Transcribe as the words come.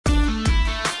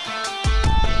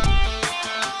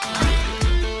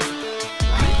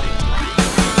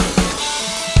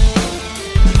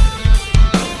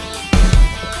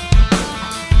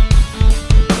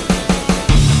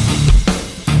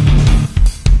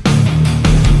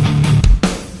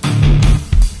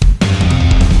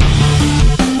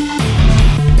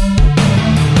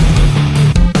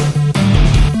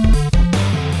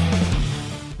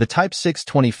Type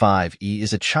 625E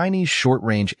is a Chinese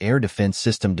short-range air defense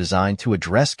system designed to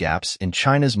address gaps in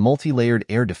China's multi-layered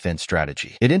air defense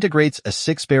strategy. It integrates a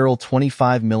 6-barrel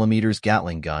 25mm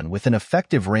Gatling gun with an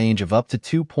effective range of up to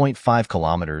 2.5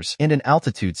 kilometers and an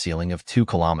altitude ceiling of 2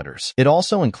 kilometers. It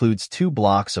also includes 2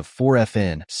 blocks of 4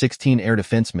 FN-16 air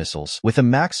defense missiles with a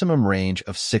maximum range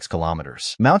of 6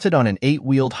 kilometers. Mounted on an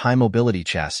 8-wheeled high-mobility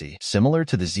chassis, similar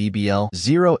to the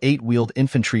ZBL-0 8-wheeled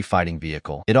infantry fighting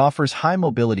vehicle, it offers high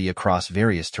mobility across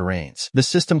various terrains. The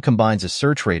system combines a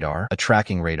search radar, a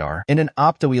tracking radar, and an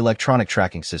optoelectronic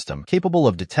tracking system capable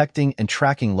of detecting and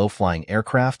tracking low-flying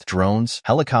aircraft, drones,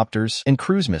 helicopters, and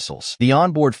cruise missiles. The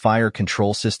onboard fire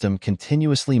control system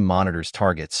continuously monitors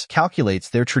targets, calculates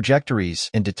their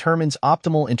trajectories, and determines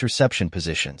optimal interception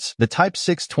positions. The Type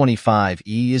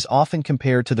 625E is often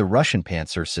compared to the Russian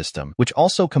Panzer system, which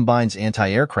also combines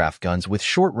anti-aircraft guns with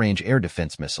short-range air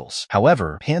defense missiles.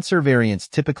 However, Panzer variants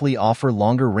typically offer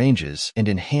longer ranges and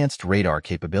enhanced radar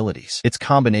capabilities. Its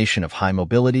combination of high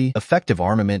mobility, effective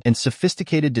armament, and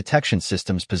sophisticated detection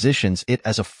systems positions it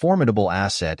as a formidable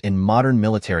asset in modern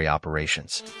military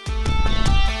operations.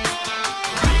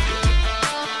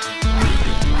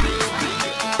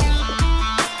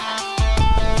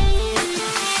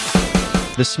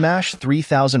 The SMASH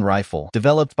 3000 rifle,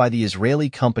 developed by the Israeli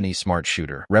company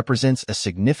Smartshooter, represents a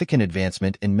significant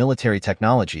advancement in military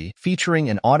technology, featuring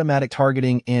an automatic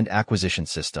targeting and acquisition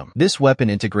system. This weapon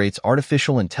integrates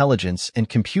artificial intelligence and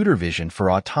computer vision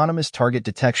for autonomous target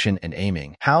detection and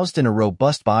aiming, housed in a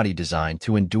robust body designed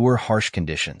to endure harsh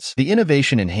conditions. The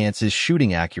innovation enhances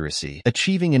shooting accuracy,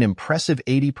 achieving an impressive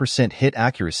 80% hit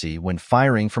accuracy when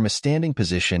firing from a standing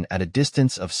position at a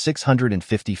distance of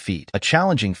 650 feet, a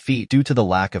challenging feat due to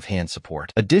the lack of hand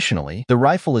support. Additionally, the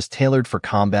rifle is tailored for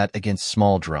combat against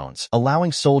small drones, allowing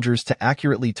soldiers to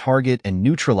accurately target and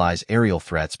neutralize aerial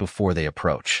threats before they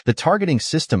approach. The targeting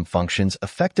system functions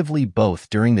effectively both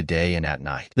during the day and at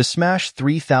night. The SMASH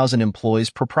 3000 employs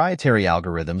proprietary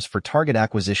algorithms for target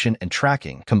acquisition and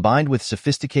tracking, combined with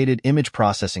sophisticated image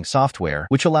processing software,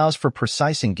 which allows for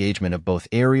precise engagement of both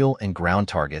aerial and ground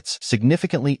targets,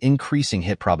 significantly increasing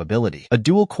hit probability. A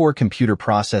dual-core computer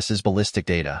processes ballistic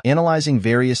data, analyzing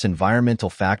various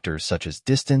environmental factors such as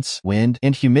distance, wind,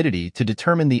 and humidity to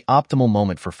determine the optimal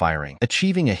moment for firing,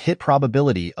 achieving a hit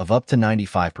probability of up to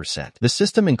 95%. The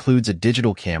system includes a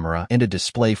digital camera and a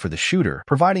display for the shooter,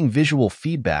 providing visual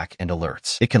feedback and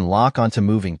alerts. It can lock onto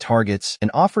moving targets and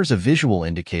offers a visual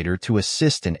indicator to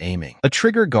assist in aiming. A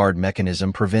trigger guard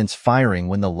mechanism prevents firing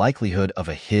when the likelihood of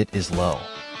a hit is low.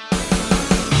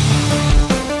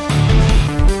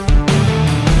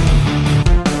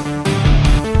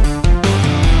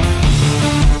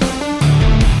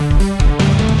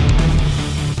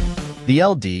 The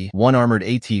LD1 Armored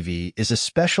ATV is a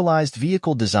specialized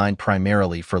vehicle designed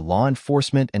primarily for law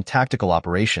enforcement and tactical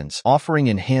operations, offering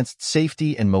enhanced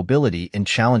safety and mobility in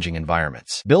challenging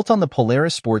environments. Built on the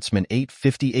Polaris Sportsman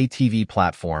 850 ATV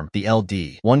platform, the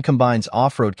LD1 combines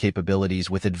off-road capabilities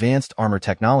with advanced armor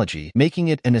technology, making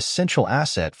it an essential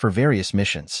asset for various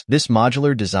missions. This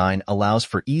modular design allows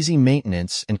for easy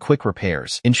maintenance and quick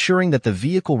repairs, ensuring that the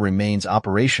vehicle remains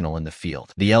operational in the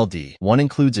field. The LD1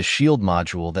 includes a shield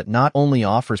module that not only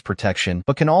offers protection,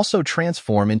 but can also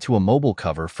transform into a mobile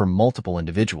cover for multiple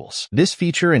individuals. This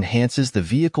feature enhances the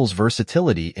vehicle's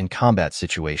versatility in combat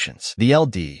situations. The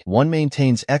LD1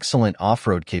 maintains excellent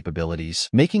off-road capabilities,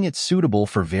 making it suitable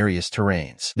for various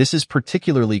terrains. This is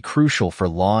particularly crucial for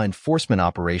law enforcement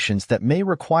operations that may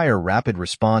require rapid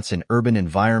response in urban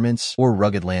environments or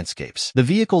rugged landscapes. The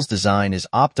vehicle's design is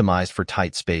optimized for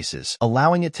tight spaces,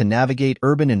 allowing it to navigate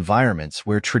urban environments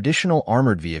where traditional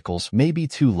armored vehicles may be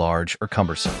too large or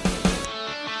cumbersome.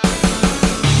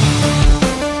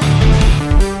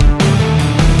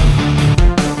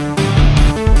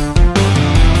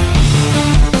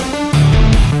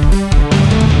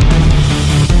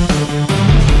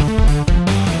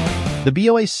 The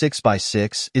BOA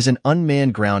 6x6 is an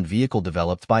unmanned ground vehicle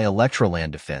developed by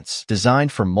Elektroland Defense,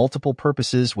 designed for multiple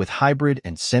purposes with hybrid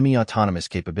and semi-autonomous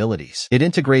capabilities. It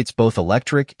integrates both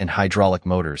electric and hydraulic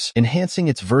motors, enhancing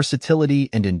its versatility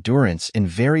and endurance in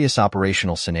various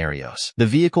operational scenarios. The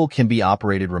vehicle can be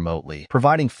operated remotely,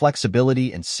 providing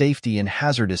flexibility and safety in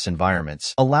hazardous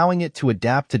environments, allowing it to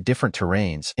adapt to different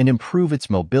terrains and improve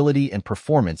its mobility and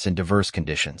performance in diverse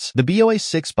conditions. The BOA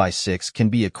 6x6 can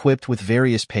be equipped with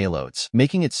various payloads, payloads,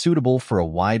 making it suitable for a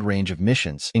wide range of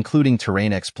missions, including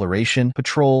terrain exploration,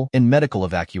 patrol, and medical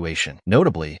evacuation.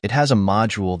 Notably, it has a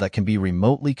module that can be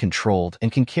remotely controlled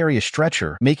and can carry a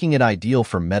stretcher, making it ideal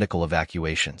for medical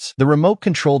evacuations. The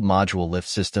remote-controlled module lift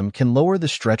system can lower the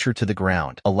stretcher to the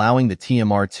ground, allowing the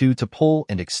TMR-2 to pull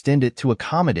and extend it to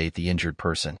accommodate the injured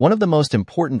person. One of the most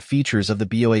important features of the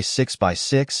BOA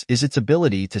 6x6 is its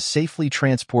ability to safely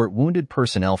transport wounded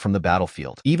personnel from the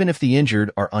battlefield, even if the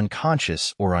injured are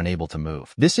unconscious or unable to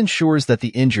move. This ensures that the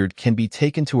injured can be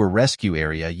taken to a rescue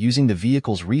area using the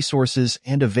vehicle's resources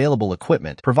and available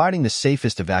equipment, providing the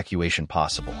safest evacuation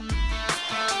possible.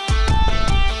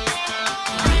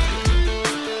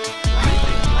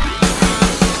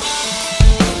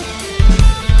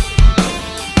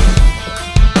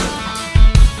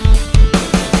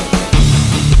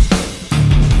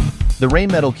 The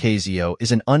Rheinmetall KZO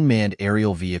is an unmanned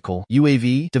aerial vehicle,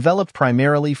 UAV, developed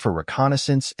primarily for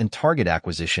reconnaissance and target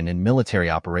acquisition in military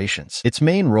operations. Its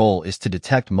main role is to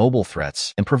detect mobile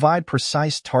threats and provide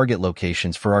precise target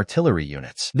locations for artillery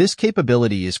units. This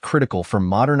capability is critical for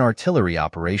modern artillery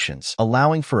operations,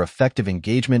 allowing for effective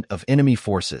engagement of enemy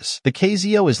forces. The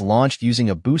KZO is launched using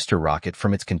a booster rocket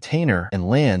from its container and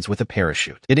lands with a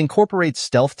parachute. It incorporates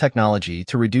stealth technology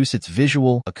to reduce its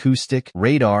visual, acoustic,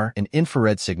 radar, and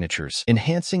infrared signatures,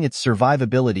 enhancing its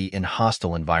survivability in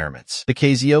hostile environments. The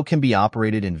KZO can be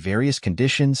operated in various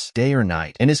conditions, day or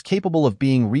night, and is capable of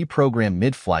being reprogrammed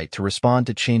mid-flight to respond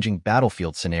to changing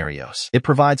battlefield scenarios. It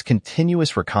provides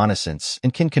continuous reconnaissance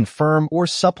and can confirm or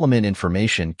supplement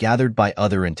information gathered by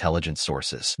other intelligence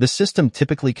sources. The system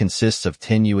typically consists of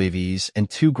 10 UAVs and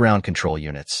 2 ground control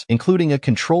units, including a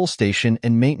control station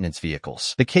and maintenance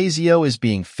vehicles. The KZO is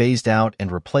being phased out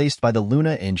and replaced by the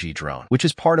Luna NG drone, which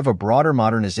is part of a broader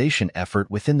modernization effort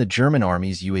within the German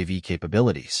Army's UAV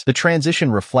capabilities. The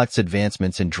transition reflects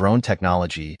advancements in drone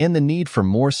technology and the need for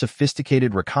more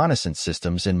sophisticated reconnaissance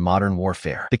systems in modern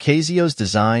warfare. The KZO's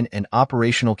design and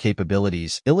operational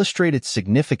capabilities illustrate its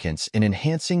significance in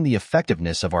enhancing the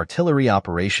effectiveness of artillery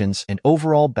operations and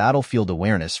overall battlefield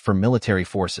awareness for military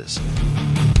forces.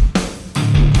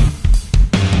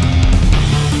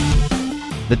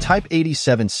 The Type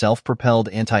 87 self-propelled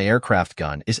anti-aircraft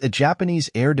gun is a Japanese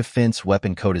air defense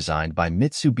weapon co-designed by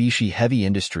Mitsubishi Heavy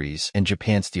Industries and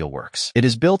Japan Steel Works. It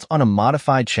is built on a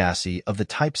modified chassis of the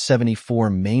Type 74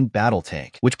 main battle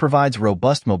tank, which provides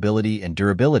robust mobility and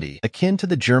durability akin to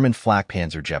the German Flak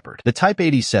Panzer Gepard. The Type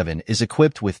 87 is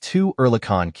equipped with 2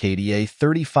 Oerlikon KDA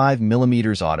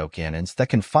 35mm autocannons that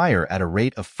can fire at a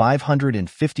rate of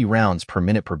 550 rounds per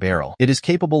minute per barrel. It is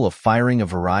capable of firing a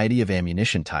variety of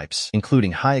ammunition types,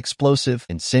 including high explosive,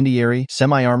 incendiary,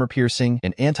 semi-armor piercing,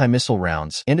 and anti-missile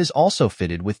rounds, and is also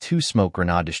fitted with 2 smoke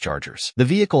grenade dischargers. The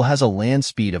vehicle has a land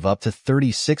speed of up to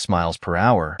 36 miles per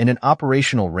hour and an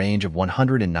operational range of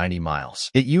 190 miles.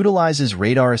 It utilizes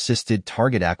radar-assisted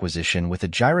target acquisition with a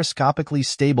gyroscopically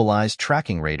stabilized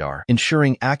tracking radar,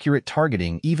 ensuring accurate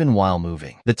targeting even while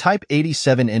moving. The Type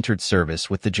 87 entered service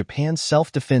with the Japan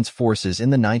Self-Defense Forces in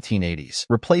the 1980s,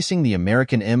 replacing the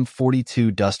American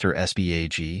M42 Duster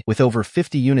SBAG with over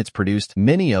 50 units produced,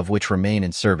 many of which remain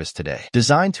in service today.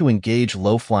 Designed to engage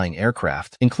low-flying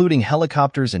aircraft, including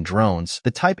helicopters and drones,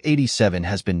 the Type 87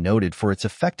 has been noted for its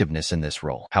effectiveness in this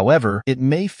role. However, it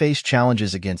may face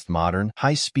challenges against modern,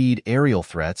 high-speed aerial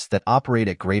threats that operate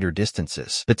at greater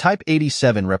distances. The Type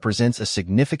 87 represents a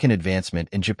significant advancement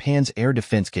in Japan's air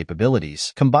defense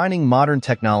capabilities, combining modern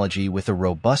technology with a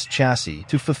robust chassis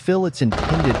to fulfill its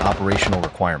intended operational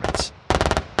requirements.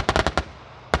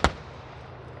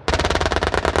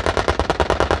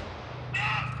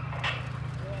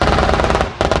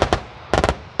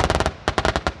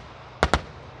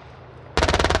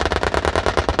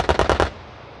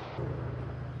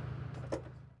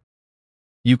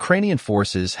 Ukrainian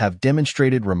forces have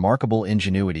demonstrated remarkable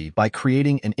ingenuity by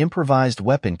creating an improvised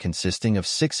weapon consisting of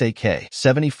 6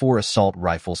 AK-74 assault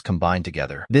rifles combined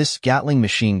together. This Gatling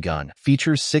machine gun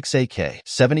features 6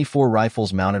 AK-74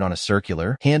 rifles mounted on a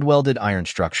circular, hand-welded iron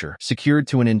structure, secured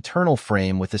to an internal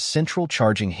frame with a central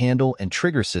charging handle and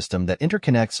trigger system that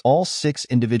interconnects all 6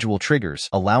 individual triggers,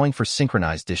 allowing for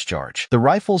synchronized discharge. The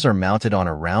rifles are mounted on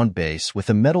a round base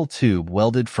with a metal tube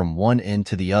welded from one end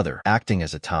to the other, acting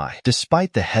as a tie. Despite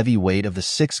Despite the heavy weight of the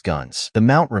 6 guns, the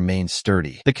mount remains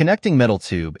sturdy. The connecting metal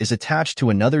tube is attached to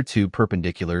another tube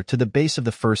perpendicular to the base of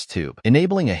the first tube,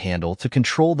 enabling a handle to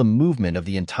control the movement of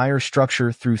the entire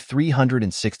structure through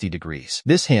 360 degrees.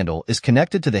 This handle is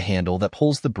connected to the handle that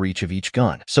pulls the breech of each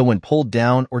gun, so when pulled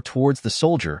down or towards the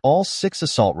soldier, all 6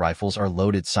 assault rifles are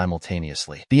loaded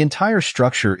simultaneously. The entire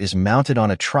structure is mounted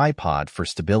on a tripod for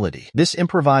stability. This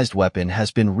improvised weapon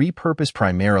has been repurposed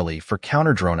primarily for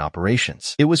counter-drone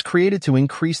operations. It was created to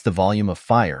increase the volume of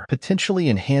fire, potentially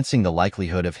enhancing the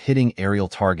likelihood of hitting aerial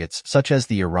targets such as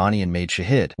the Iranian-made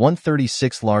Shahid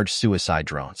 136 large suicide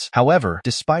drones. However,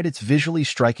 despite its visually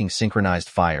striking synchronized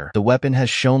fire, the weapon has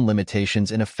shown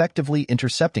limitations in effectively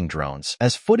intercepting drones,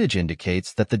 as footage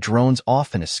indicates that the drones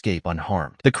often escape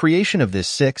unharmed. The creation of this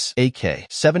 6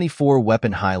 AK-74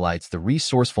 weapon highlights the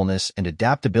resourcefulness and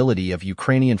adaptability of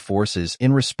Ukrainian forces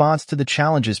in response to the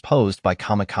challenges posed by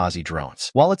kamikaze drones.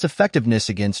 While its effectiveness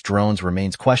against drones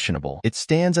remains questionable, it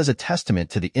stands as a testament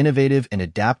to the innovative and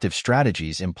adaptive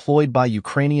strategies employed by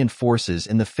Ukrainian forces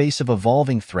in the face of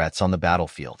evolving threats on the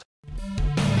battlefield.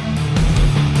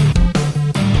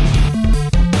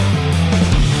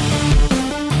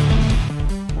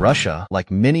 Russia,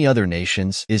 like many other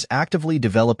nations, is actively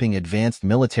developing advanced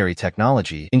military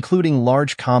technology, including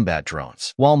large combat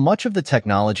drones. While much of the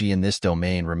technology in this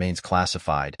domain remains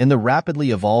classified, and the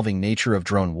rapidly evolving nature of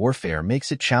drone warfare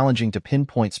makes it challenging to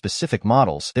pinpoint specific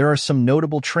models, there are some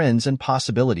notable trends and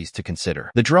possibilities to consider.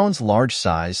 The drone's large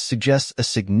size suggests a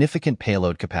significant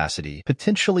payload capacity,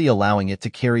 potentially allowing it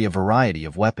to carry a variety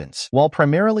of weapons. While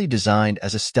primarily designed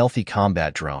as a stealthy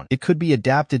combat drone, it could be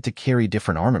adapted to carry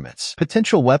different armaments.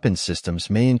 Potential weapon systems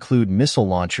may include missile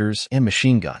launchers and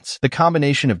machine guns. The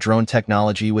combination of drone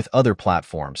technology with other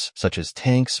platforms, such as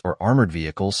tanks or armored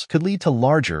vehicles, could lead to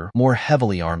larger, more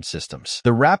heavily armed systems.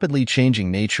 The rapidly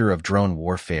changing nature of drone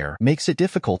warfare makes it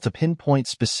difficult to pinpoint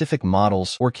specific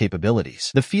models or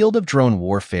capabilities. The field of drone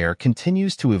warfare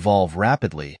continues to evolve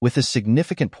rapidly, with a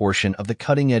significant portion of the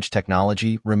cutting-edge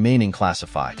technology remaining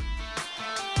classified.